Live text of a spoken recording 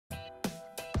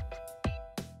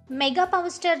Mega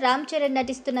power star Ram Charan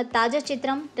నటిస్తున్న తాజా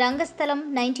చిత్రం రంగస్థలం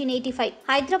 1985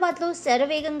 హైదరాబాద్ లో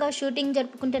శరవేగంగా షూటింగ్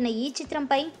జరుపుకుంటున్న ఈ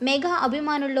చిత్రంపై మెగా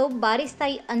అభిమానుల్లో భారీ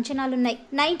స్థాయి అంచనాలున్నాయి.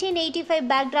 1985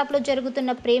 బ్యాక్ డ్రాప్ లో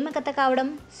జరుగుతున్న ప్రేమ కథ కావడం,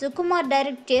 సుకుమార్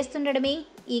డైరెక్ట్ చేస్తుండడమే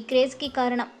ఈ క్రేజ్ కి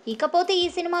కారణం. ఇకపోతే ఈ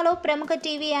సినిమాలో ప్రముఖ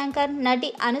టీవీ యాంకర్ నటి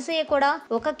అనసూయ కూడా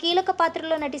ఒక కీలక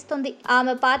పాత్రలో నటిస్తుంది.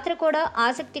 ఆమె పాత్ర కూడా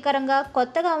ఆసక్తికరంగా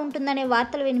కొత్తగా ఉంటుందనే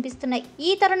వార్తలు వినిపిస్తున్నాయి.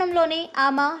 ఈ తరుణంలోనే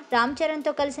ఆమె రామ్ చరణ్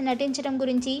తో కలిసి నటించడం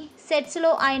గురించి, సెట్స్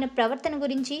లో ఆయన ప్రవర్తన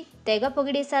గురించి తెగ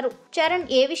పొగిడేశారు. చరణ్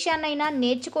ఏ విషయాన్నైనా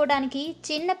నేర్చుకోవడానికి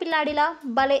చిన్న పిల్లాడిలా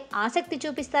భలే ఆసక్తి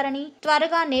చూపిస్తారని,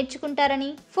 త్వరగా నేర్చుకుంటారని,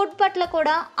 ఫుడ్ పట్ల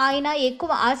కూడా ఆయన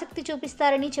ఎక్కువ ఆసక్తి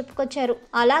చూపిస్తారని చెప్పుకొచ్చారు.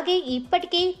 అలాగే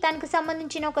ఇప్పటికీ తనకు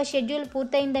సంబంధించిన ఒక షెడ్యూల్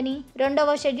పూర్తయిందని,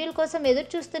 రెండవ షెడ్యూల్ కోసం ఎదురు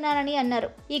చూస్తున్నానని అన్నారు.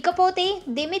 ఇకపోతే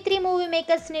దిమిత్రి మూవీ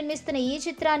మేకర్స్ నిర్మిస్తున్న ఈ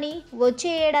చిత్రాన్ని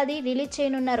వచ్చే ఏడాది రిలీజ్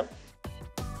చేయనున్నారు.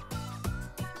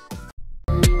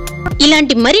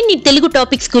 ఇలాంటి మరిన్ని తెలుగు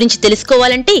టాపిక్స్ గురించి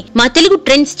తెలుసుకోవాలంటే మా తెలుగు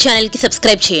ట్రెండ్స్ ఛానల్ కి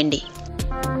సబ్స్క్రైబ్ చేయండి.